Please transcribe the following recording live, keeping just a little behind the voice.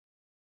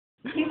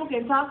People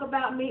can talk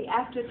about me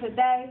after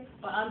today,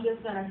 but I'm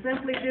just going to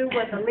simply do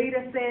what the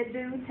leader said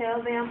do,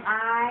 tell them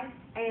I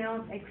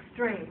am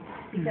extreme.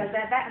 Because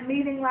at that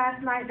meeting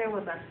last night, there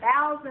was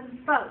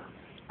 1,000 folks.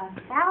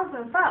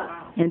 1,000 folks.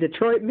 In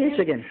Detroit,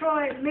 Michigan. In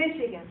Detroit,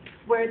 Michigan,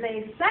 where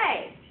they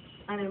say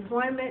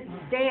unemployment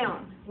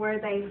down, where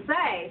they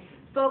say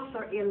folks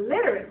are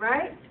illiterate,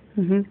 right?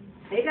 Mhm.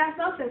 They got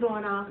something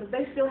going on because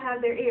they still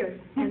have their ears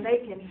and they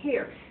can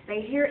hear.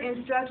 They hear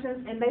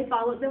instructions and they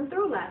followed them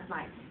through last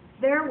night.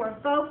 There were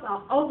folks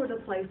all over the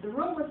place. The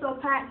room was so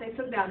packed they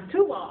took down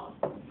 2 walls.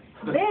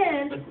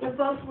 Then the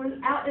folks were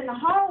out in the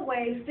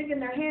hallway sticking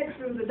their heads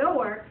through the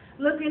door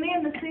looking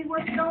in to see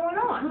what's going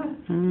on.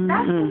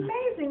 That's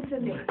amazing to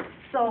me.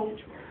 So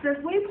since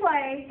we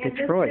play in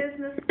Detroit. this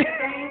business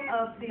game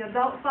of the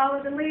adult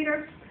follow the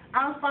leader,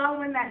 I'm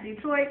following that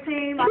Detroit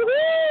team. I'm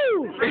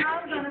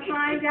going to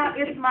find out.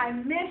 It's my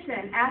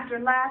mission after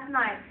last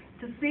night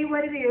to see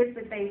what it is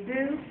that they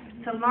do,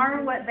 to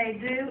learn what they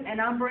do,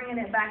 and I'm bringing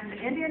it back to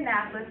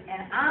Indianapolis,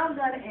 and I'm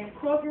going to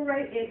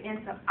incorporate it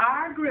into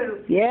our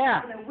group so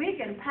that we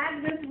can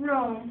pack this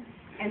room,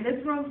 and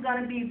this room's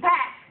going to be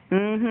packed.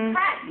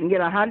 Packed. You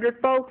get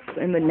 100 folks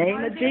in the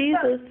name of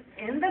Jesus.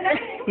 In the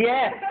name.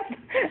 Yes.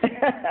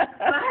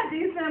 By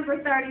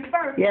December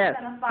 31st, yes.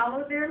 I'm going to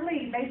follow their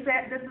lead. They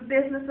said this is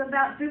business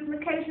about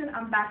duplication.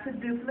 I'm about to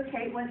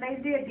duplicate what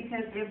they did,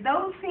 because if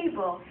those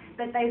people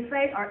that they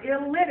say are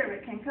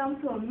illiterate can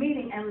come to a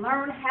meeting and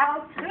learn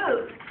how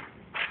to,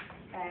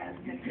 as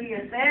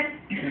Cynth'ya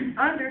said,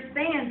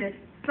 understand that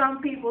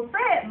some people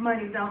said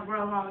money don't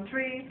grow on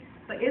trees,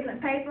 but isn't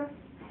paper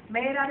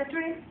made out of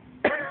trees?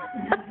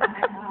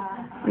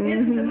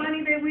 Isn't the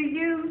money that we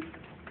use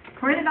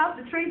printed off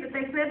the tree that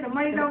they said the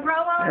money don't grow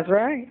on? That's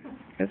right.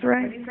 That's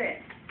right. What he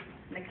said.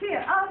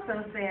 Cynth'ya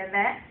also said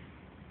that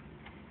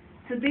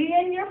to be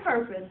in your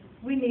purpose,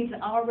 we need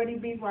to already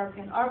be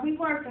working. Are we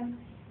working?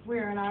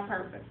 We're in our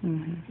purpose.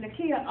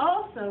 Cynth'ya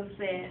also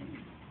said,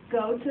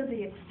 go to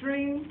the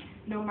extreme,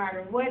 no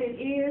matter what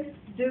it is,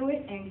 do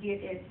it and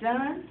get it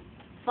done.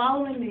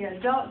 Following the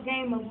adult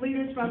game of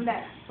leaders from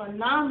that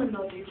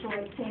phenomenal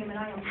Detroit team, and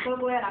I am so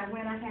glad I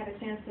had a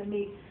chance to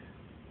meet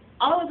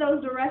all of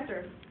those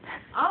directors,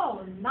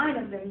 all 9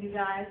 of them, you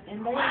guys,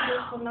 and they are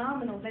just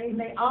phenomenal.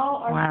 They all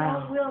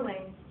are so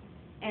willing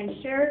and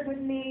shared with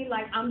me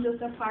like I'm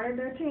just a part of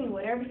their team.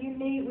 Whatever you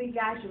need, we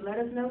got you. Let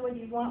us know what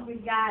you want, we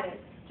got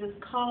it. Just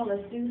call us,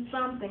 do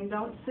something.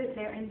 Don't sit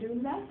there and do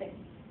nothing.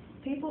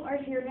 People are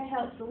here to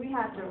help, so we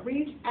have to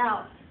reach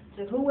out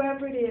to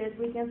whoever it is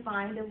we can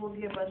find that will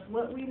give us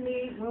what we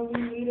need when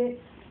we need it.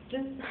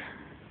 Just,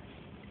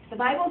 the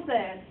Bible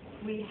says,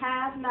 we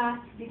have not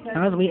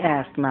because we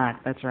ask not.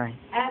 That's right.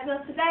 As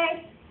of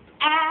today,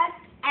 ask,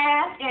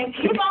 and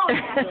keep on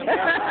asking.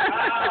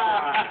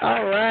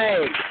 All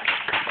right.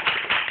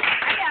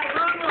 I got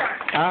one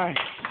more. All right.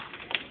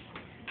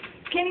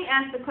 Kenny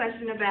asked the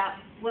question about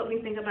what we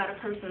think about a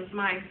person's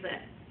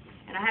mindset.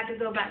 And I have to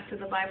go back to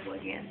the Bible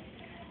again.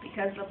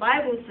 Because the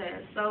Bible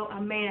says, so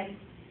a man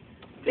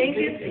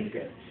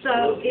thinketh,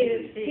 so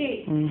is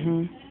he.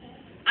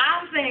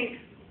 I think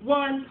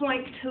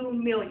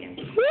 1.2 million.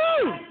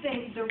 I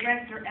think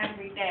director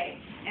every day.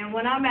 And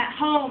when I'm at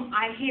home,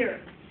 I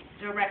hear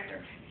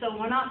director. So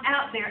when I'm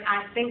out there,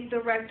 I think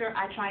director.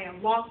 I try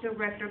and walk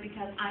director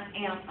because I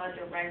am a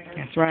director.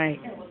 That's right.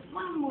 There was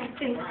one more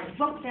thing I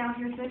wrote down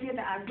here, Cynth'ya,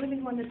 that I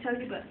really wanted to tell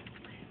you, but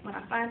when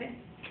I find it,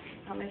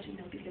 I'll let you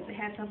know, because it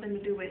has something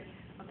to do with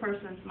a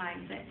person's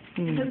mindset.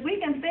 Because we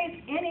can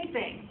think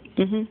anything,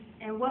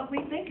 and what we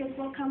think is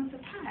what comes to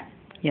pass.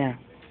 Yeah.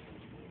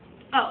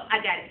 Oh, I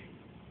got it.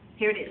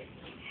 Here it is.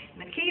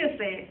 Cynth'ya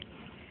said,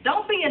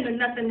 don't be in the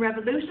nothing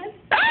revolution.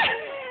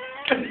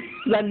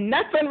 The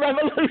nothing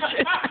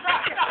revolution.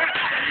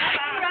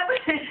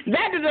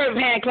 That deserves a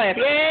hand clap.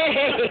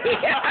 Yay!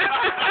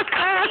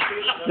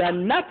 The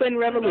nothing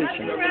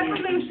revolution. The nothing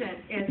revolution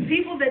is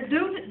people that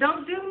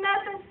don't do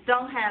nothing,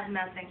 don't have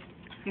nothing.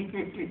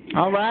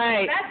 All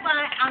right. That's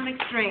why I'm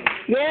extreme.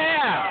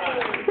 Yeah.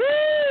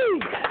 Woo!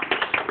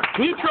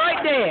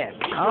 Detroit Dad.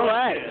 All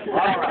right. All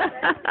right.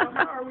 So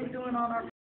how are we doing on our